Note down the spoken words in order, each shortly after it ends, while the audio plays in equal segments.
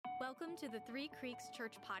Welcome to the Three Creeks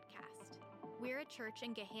Church Podcast. We're a church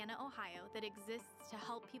in Gahanna, Ohio that exists to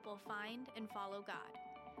help people find and follow God.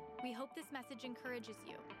 We hope this message encourages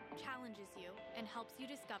you, challenges you, and helps you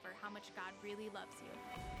discover how much God really loves you.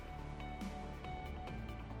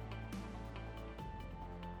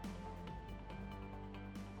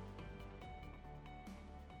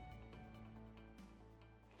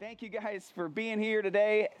 Thank you guys for being here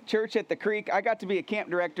today. Church at the Creek. I got to be a camp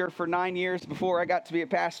director for 9 years before I got to be a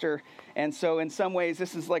pastor. And so in some ways,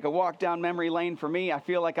 this is like a walk down memory lane for me. I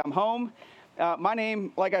feel like I'm home. My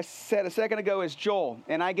name, like I said a second ago, is Joel.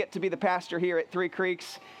 And I get to be the pastor here at Three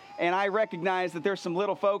Creeks. And I recognize that there's some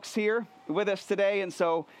little folks here with us today. And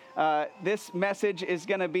so this message is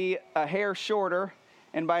going to be a hair shorter.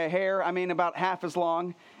 And by a hair, I mean about half as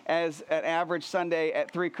long as an average Sunday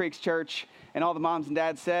at Three Creeks Church. And all the moms and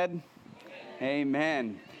dads said,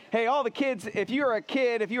 Amen. Hey, all the kids, if you're a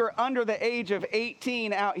kid, if you're under the age of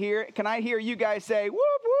 18 out here, can I hear you guys say, whoop,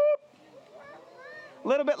 whoop? A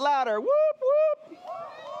little bit louder, whoop, whoop.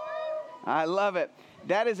 I love it.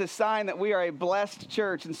 That is a sign that we are a blessed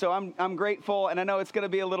church. And so I'm grateful, and I know it's going to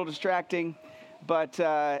be a little distracting, but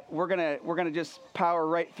we're gonna just power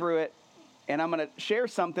right through it. And I'm going to share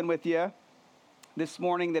something with you this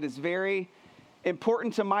morning that is very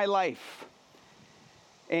important to my life.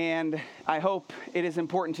 And I hope it is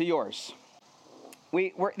important to yours.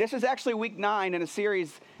 This is actually week 9 in a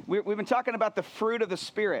series. We've been talking about the fruit of the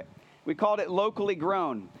Spirit. We called it locally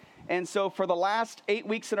grown. And so for the last 8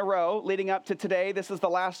 weeks in a row, leading up to today, this is the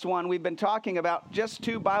last one, we've been talking about just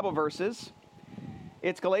 2 Bible verses.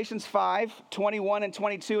 It's Galatians 5:21 and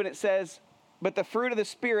 22, and it says, "But the fruit of the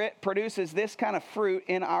Spirit produces this kind of fruit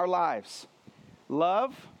in our lives: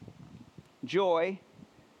 love, joy,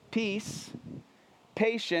 peace,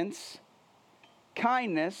 patience,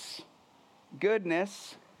 kindness,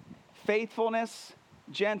 goodness, faithfulness,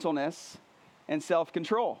 gentleness, and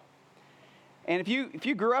self-control." And if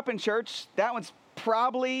you grew up in church, that one's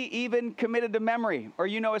probably even committed to memory, or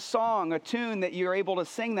you know a song, a tune that you're able to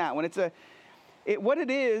sing that one. What it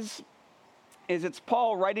is it's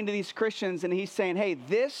Paul writing to these Christians, and he's saying, hey,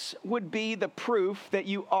 this would be the proof that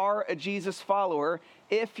you are a Jesus follower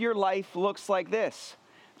if your life looks like this.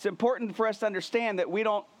 It's important for us to understand that we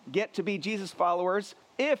don't get to be Jesus followers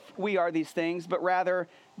if we are these things, but rather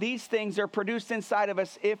these things are produced inside of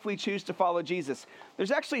us if we choose to follow Jesus. There's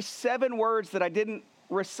actually 7 words that I didn't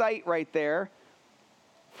recite right there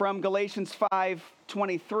from Galatians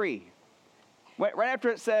 5:23. Right after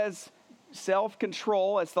it says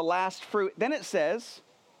self-control as the last fruit, then it says,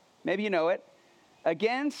 maybe you know it,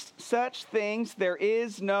 against such things there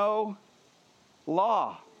is no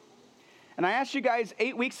law. And I asked you guys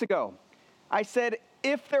 8 weeks ago, I said,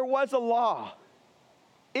 if there was a law,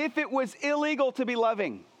 if it was illegal to be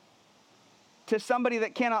loving to somebody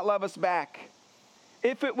that cannot love us back,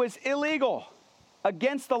 if it was illegal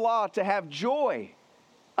against the law to have joy,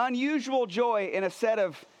 unusual joy in a set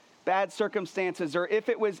of bad circumstances, or if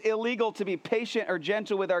it was illegal to be patient or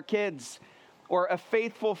gentle with our kids, or a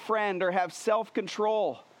faithful friend, or have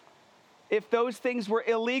self-control, if those things were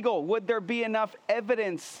illegal, would there be enough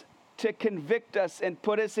evidence to convict us and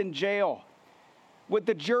put us in jail? Would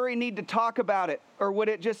the jury need to talk about it? Or would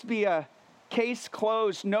it just be a case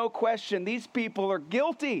closed, no question? These people are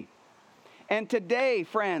guilty. And today,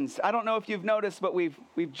 friends, I don't know if you've noticed, but we've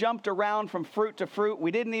jumped around from fruit to fruit.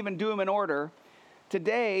 We didn't even do them in order.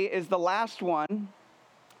 Today is the last one.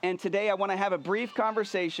 And today I want to have a brief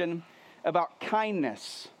conversation about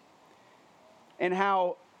kindness and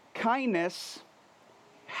how kindness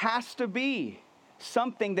has to be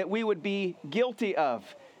something that we would be guilty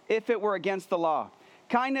of if it were against the law.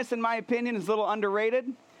 Kindness, in my opinion, is a little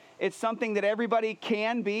underrated. It's something that everybody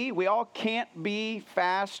can be. We all can't be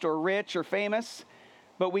fast or rich or famous,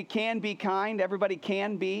 but we can be kind. Everybody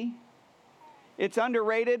can be. It's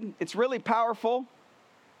underrated. It's really powerful.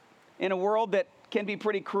 In a world that can be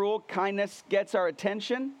pretty cruel, kindness gets our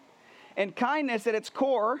attention. And kindness at its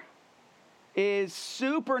core is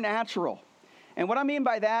supernatural. And what I mean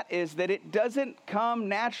by that is that it doesn't come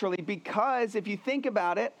naturally, because if you think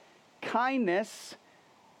about it, kindness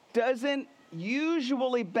doesn't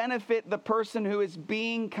usually benefit the person who is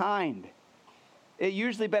being kind. It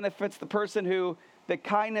usually benefits the person who the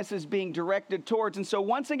kindness is being directed towards. And so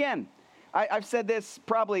once again, I've said this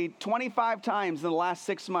probably 25 times in the last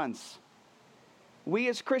 6 months. We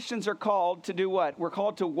as Christians are called to do what? We're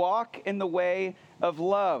called to walk in the way of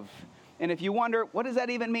love. And if you wonder, what does that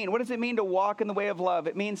even mean? What does it mean to walk in the way of love?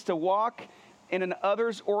 It means to walk in an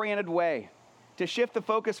others-oriented way, to shift the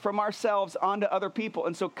focus from ourselves onto other people.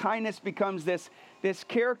 And so kindness becomes this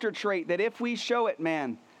character trait that if we show it,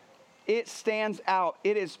 man, it stands out.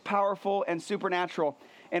 It is powerful and supernatural.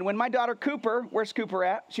 And when my daughter Cooper, where's Cooper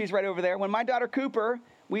at? She's right over there. When my daughter Cooper,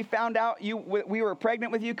 we found out we were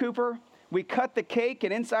pregnant with you, Cooper. We cut the cake,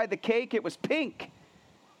 and inside the cake, it was pink.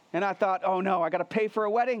 And I thought, oh no, I got to pay for a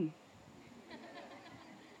wedding.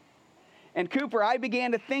 And Cooper, I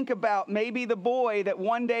began to think about maybe the boy that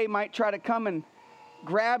one day might try to come and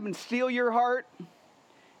grab and steal your heart.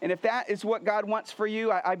 And if that is what God wants for you,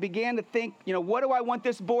 I began to think, what do I want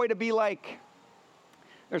this boy to be like?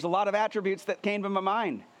 There's a lot of attributes that came to my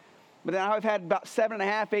mind. But now I've had about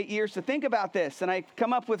 7.5, 8 years to think about this. And I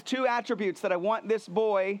come up with 2 attributes that I want this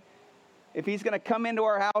boy, if he's going to come into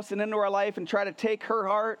our house and into our life and try to take her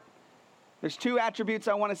heart, there's 2 attributes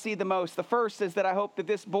I want to see the most. The first is that I hope that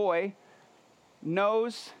this boy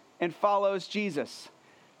knows and follows Jesus,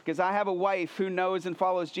 because I have a wife who knows and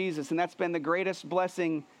follows Jesus, and that's been the greatest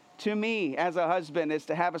blessing to me as a husband, is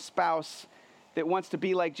to have a spouse that wants to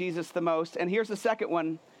be like Jesus the most. And here's the second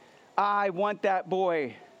one. I want that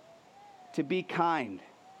boy to be kind.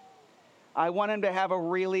 I want him to have a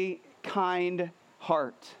really kind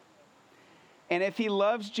heart. And if he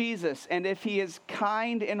loves Jesus and if he is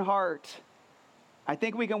kind in heart, I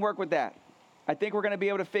think we can work with that. I think we're going to be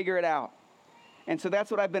able to figure it out. And so that's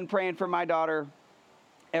what I've been praying for my daughter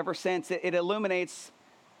ever since. It illuminates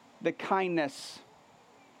the kindness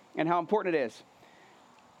and how important it is.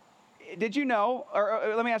 Did you know,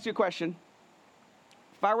 or let me ask you a question.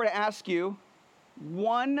 If I were to ask you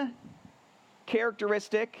one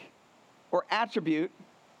characteristic or attribute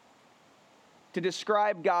to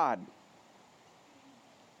describe God,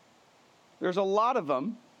 there's a lot of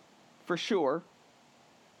them, for sure.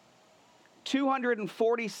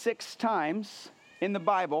 246 times in the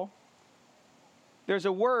Bible, there's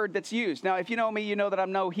a word that's used. Now, if you know me, you know that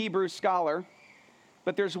I'm no Hebrew scholar,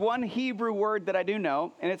 but there's one Hebrew word that I do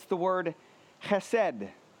know, and it's the word HESED.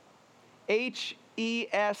 H-E-S-E-D.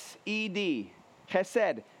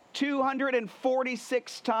 HESED.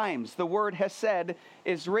 246 times the word HESED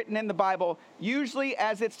is written in the Bible, usually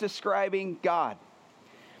as it's describing God.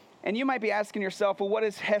 And you might be asking yourself, well, what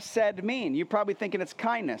does HESED mean? You're probably thinking it's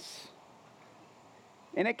kindness.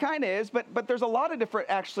 And it kind of is, but there's a lot of different,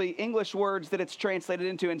 actually, English words that it's translated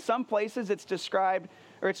into. In some places, it's described,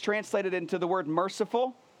 or it's translated into the word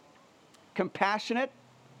merciful, compassionate.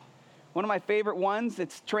 One of my favorite ones,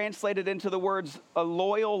 it's translated into the words a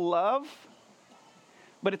loyal love.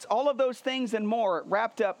 But it's all of those things and more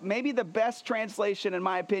wrapped up. Maybe the best translation, in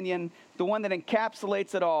my opinion, the one that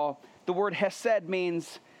encapsulates it all, the word HESED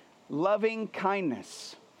means loving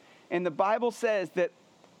kindness. And the Bible says that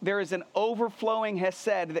there is an overflowing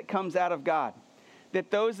HESED that comes out of God. That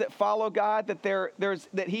those that follow God,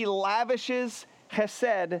 that he lavishes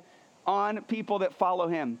HESED on people that follow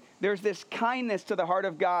him. There's this kindness to the heart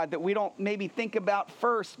of God that we don't maybe think about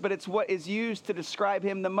first, but it's what is used to describe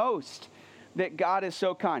him the most, that God is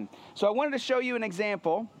so kind. So I wanted to show you an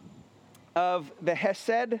example of the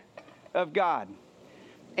HESED of God.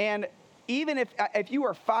 And even if you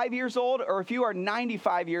are 5 years old or if you are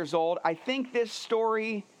 95 years old, I think this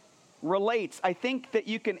story relates. I think that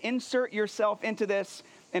you can insert yourself into this.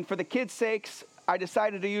 And for the kids' sakes, I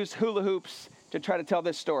decided to use hula hoops to try to tell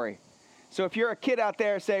this story. So if you're a kid out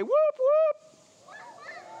there, say, whoop, whoop.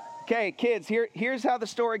 Okay, kids, here's how the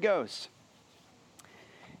story goes.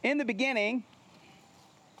 In the beginning,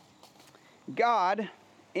 God,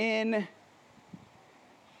 He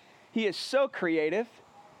is so creative.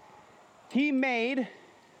 He made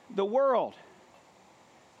the world.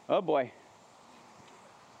 Oh boy.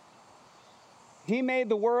 He made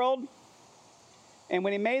the world, and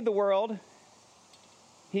when he made the world,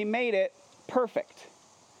 he made it perfect.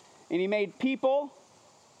 And he made people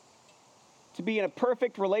to be in a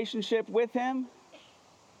perfect relationship with him.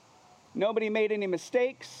 Nobody made any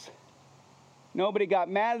mistakes. Nobody got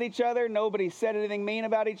mad at each other. Nobody said anything mean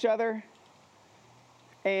about each other.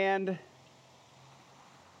 And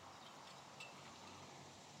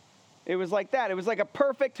it was like that. It was like a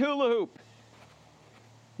perfect hula hoop.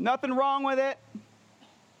 Nothing wrong with it.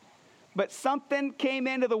 But something came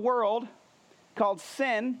into the world called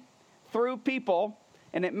sin through people,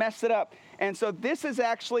 and it messed it up. And so this is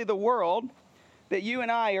actually the world that you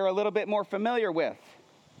and I are a little bit more familiar with.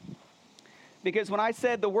 Because when I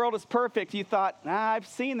said the world is perfect, you thought, I've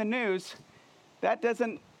seen the news. That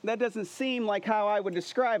doesn't seem like how I would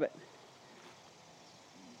describe it.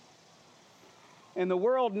 And the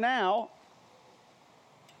world now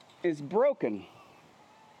is broken.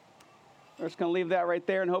 We're just going to leave that right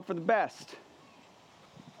there and hope for the best.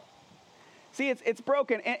 See, it's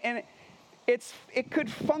broken, and it could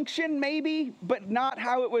function maybe, but not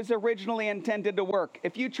how it was originally intended to work.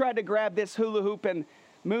 If you tried to grab this hula hoop and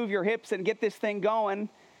move your hips and get this thing going,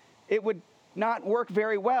 it would not work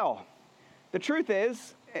very well. The truth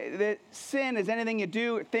is that sin is anything you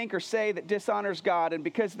do, think, or say that dishonors God. And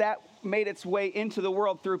because that made its way into the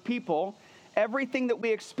world through people, everything that we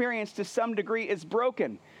experience to some degree is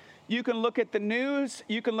broken. You can look at the news,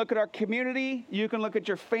 you can look at our community, you can look at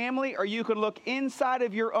your family, or you can look inside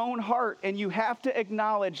of your own heart, and you have to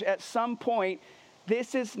acknowledge at some point,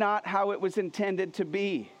 this is not how it was intended to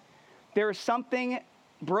be. There is something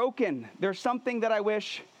broken. There's something that I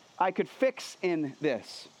wish I could fix in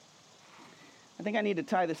this. I think I need to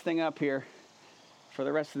tie this thing up here for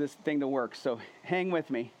the rest of this thing to work, so hang with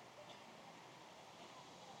me.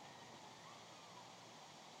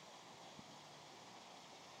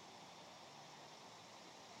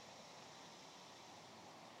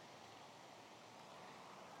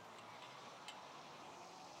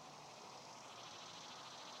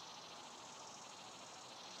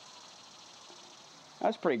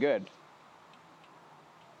 That's pretty good.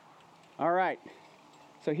 All right.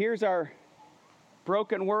 So here's our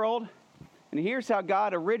broken world, and here's how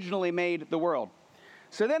God originally made the world.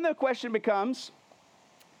 So then the question becomes,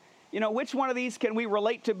 which one of these can we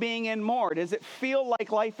relate to being in more? Does it feel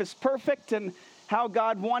like life is perfect and how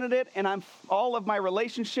God wanted it, and all of my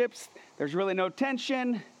relationships, there's really no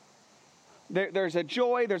tension, there's a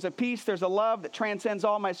joy, there's a peace, there's a love that transcends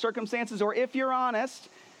all my circumstances? Or if you're honest,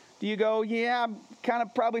 do you go, yeah, I kind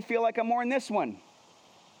of probably feel like I'm more in this one?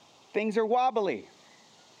 Things are wobbly.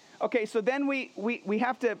 Okay, so then we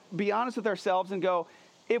have to be honest with ourselves and go,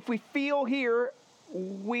 if we feel here,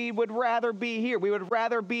 we would rather be here. We would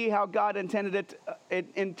rather be how God intended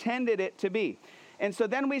it to be. And so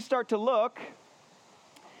then we start to look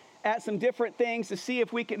at some different things to see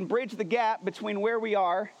if we can bridge the gap between where we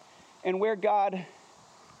are and where God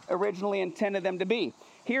originally intended them to be.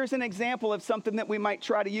 Here's an example of something that we might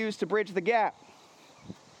try to use to bridge the gap.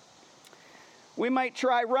 We might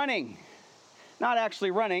try running. Not actually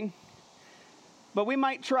running, but we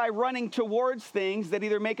might try running towards things that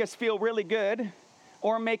either make us feel really good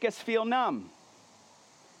or make us feel numb.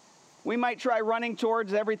 We might try running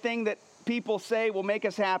towards everything that people say will make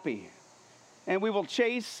us happy. And we will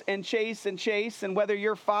chase and chase and chase, and whether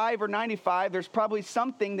you're 5 or 95, there's probably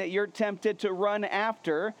something that you're tempted to run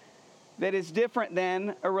after that is different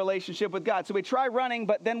than a relationship with God. So we try running,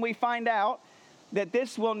 but then we find out that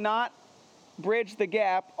this will not bridge the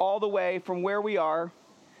gap all the way from where we are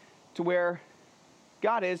to where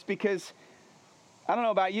God is, because I don't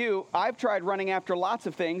know about you, I've tried running after lots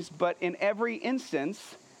of things, but in every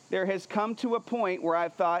instance, there has come to a point where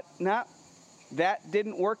I've thought, nah, that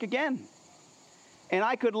didn't work again. And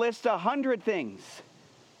I could list 100 things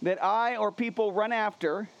that I or people run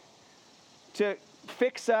after to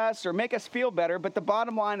fix us or make us feel better, but the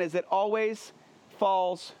bottom line is it always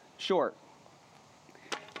falls short.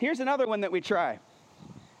 Here's another one that we try.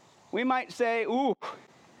 We might say, ooh,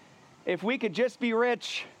 if we could just be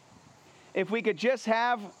rich, if we could just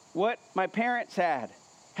have what my parents have,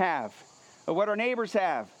 or what our neighbors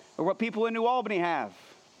have, or what people in New Albany have.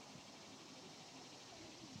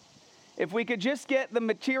 If we could just get the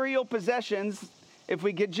material possessions, if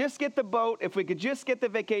we could just get the boat, if we could just get the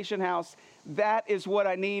vacation house, that is what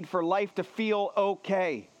I need for life to feel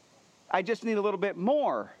okay. I just need a little bit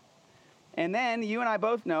more. And then you and I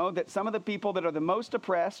both know that some of the people that are the most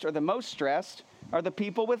oppressed or the most stressed are the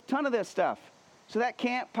people with a ton of this stuff. So that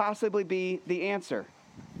can't possibly be the answer.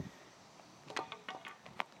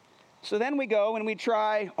 So then we go and we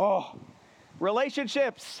try,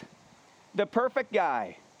 relationships, the perfect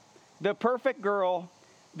guy, the perfect girl,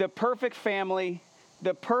 the perfect family,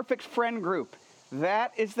 the perfect friend group.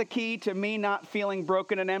 That is the key to me not feeling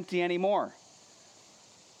broken and empty anymore.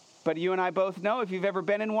 But you and I both know, if you've ever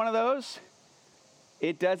been in one of those,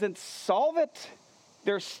 it doesn't solve it.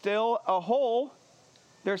 There's still a hole.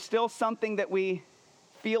 There's still something that we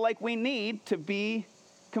feel like we need to be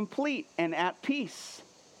complete and at peace.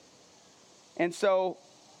 And so,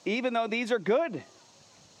 even though these are good,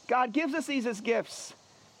 God gives us these as gifts.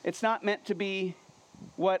 It's not meant to be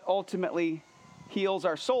what ultimately heals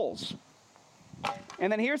our souls.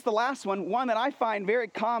 And then here's the last one that I find very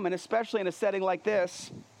common, especially in a setting like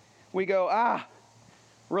this. We go,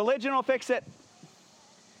 religion will fix it.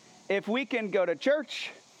 If we can go to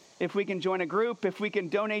church, if we can join a group, if we can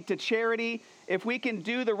donate to charity, if we can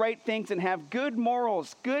do the right things and have good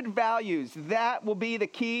morals, good values, that will be the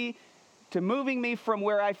key to moving me from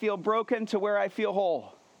where I feel broken to where I feel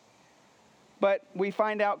whole. But we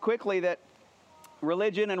find out quickly that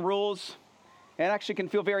religion and rules, it actually can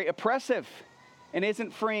feel very oppressive and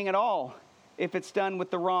isn't freeing at all if it's done with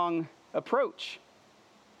the wrong approach.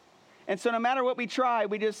 And so no matter what we try,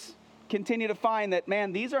 we just continue to find that,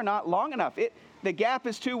 man, these are not long enough. The gap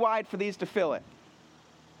is too wide for these to fill it.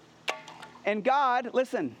 And God,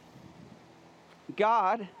 listen,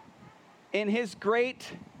 God, in his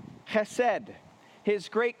great HESED, his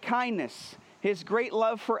great kindness, his great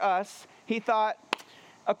love for us, he thought,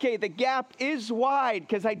 okay, the gap is wide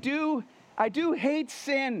because I do hate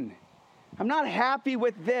sin. I'm not happy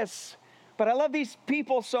with this, but I love these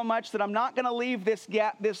people so much that I'm not going to leave this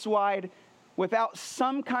gap this wide without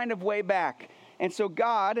some kind of way back. And so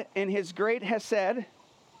God, in his great HESED,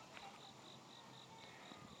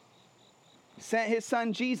 sent his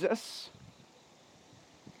son Jesus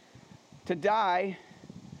to die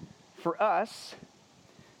for us.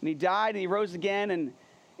 And he died and he rose again,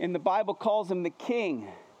 and the Bible calls him the King.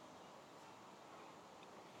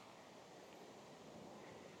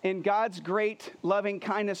 In God's great loving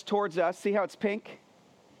kindness towards us, see how it's pink?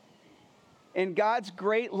 In God's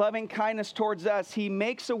great loving kindness towards us, he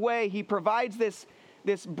makes a way, he provides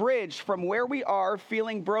this bridge from where we are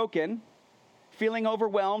feeling broken, feeling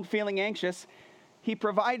overwhelmed, feeling anxious. He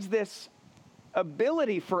provides this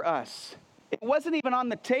ability for us. It wasn't even on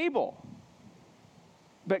the table.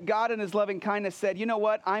 But God in his loving kindness said, you know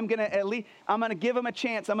what? I'm going to give him a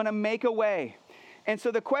chance. I'm going to make a way. And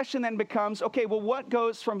so the question then becomes, okay, well, what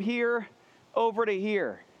goes from here over to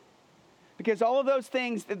here? Because all of those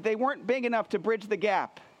things, they weren't big enough to bridge the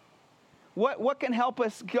gap. What can help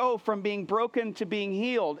us go from being broken to being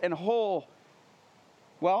healed and whole?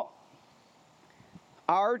 Well,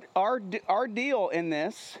 our deal in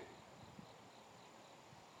this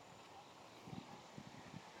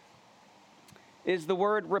is the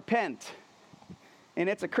word repent. And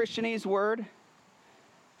it's a Christianese word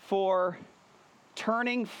for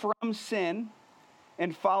turning from sin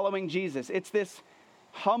and following Jesus. It's this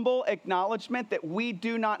humble acknowledgement that we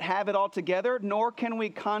do not have it all together, nor can we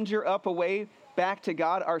conjure up a way back to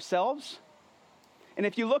God ourselves. And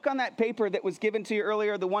if you look on that paper that was given to you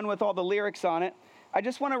earlier, the one with all the lyrics on it, I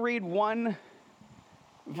just want to read one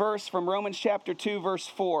verse from Romans chapter 2, verse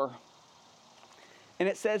 4. And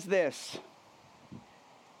it says this: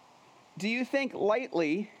 do you think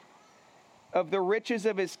lightly of the riches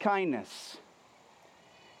of his kindness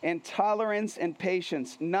and tolerance and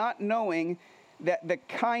patience, not knowing that the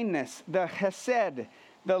kindness, the HESED,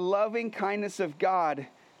 the loving kindness of God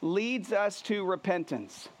leads us to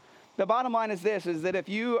repentance? The bottom line is this, is that if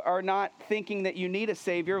you are not thinking that you need a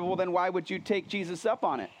Savior, well, then why would you take Jesus up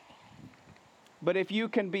on it? But if you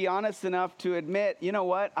can be honest enough to admit, you know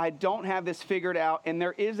what, I don't have this figured out, and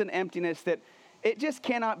there is an emptiness that it just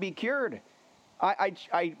cannot be cured.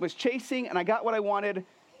 I was chasing and I got what I wanted.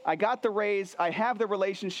 I got the raise. I have the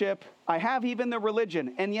relationship. I have even the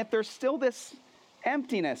religion. And yet there's still this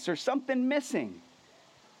emptiness or something missing.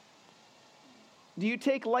 Do you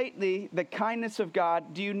take lightly the kindness of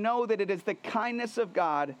God? Do you know that it is the kindness of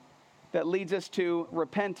God that leads us to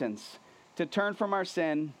repentance, to turn from our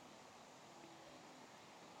sin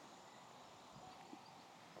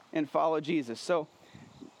and follow Jesus? So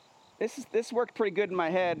this worked pretty good in my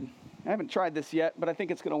head. I haven't tried this yet, but I think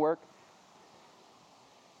it's going to work.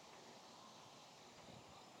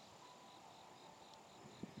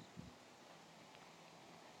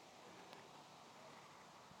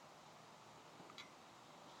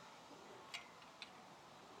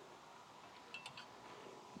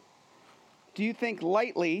 Do you think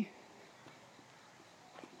lightly?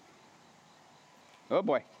 Oh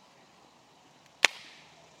boy.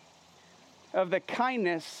 Of the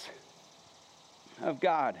kindness of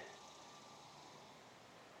God?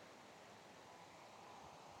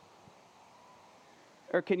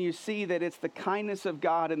 Or can you see that it's the kindness of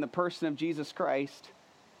God in the person of Jesus Christ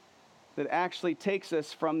that actually takes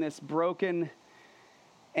us from this broken,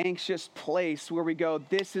 anxious place where we go,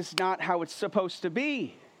 this is not how it's supposed to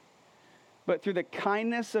be. But through the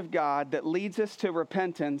kindness of God that leads us to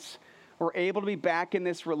repentance, we're able to be back in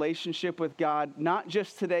this relationship with God, not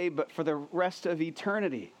just today, but for the rest of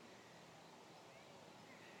eternity.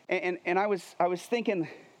 And I was thinking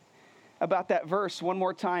about that verse one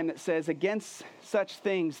more time that says, against such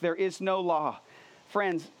things there is no law.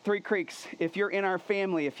 Friends, Three Creeks, if you're in our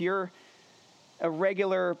family, if you're a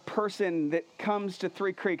regular person that comes to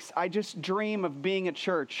Three Creeks, I just dream of being a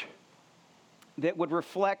church that would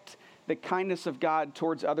reflect the kindness of God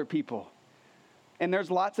towards other people. And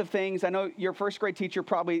there's lots of things. I know your first grade teacher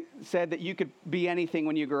probably said that you could be anything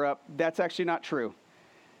when you grew up. That's actually not true.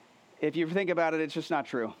 If you think about it, it's just not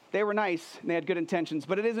true. They were nice and they had good intentions,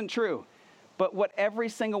 but it isn't true. But what every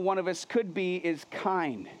single one of us could be is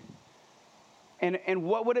kind. And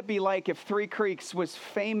what would it be like if Three Creeks was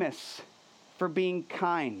famous for being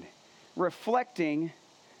kind, reflecting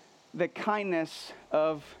the kindness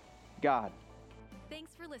of God.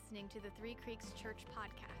 Thanks for listening to the Three Creeks Church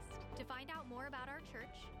podcast. To find out more about our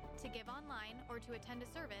church, to give online, or to attend a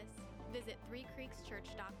service, visit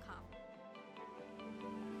threecreekschurch.com.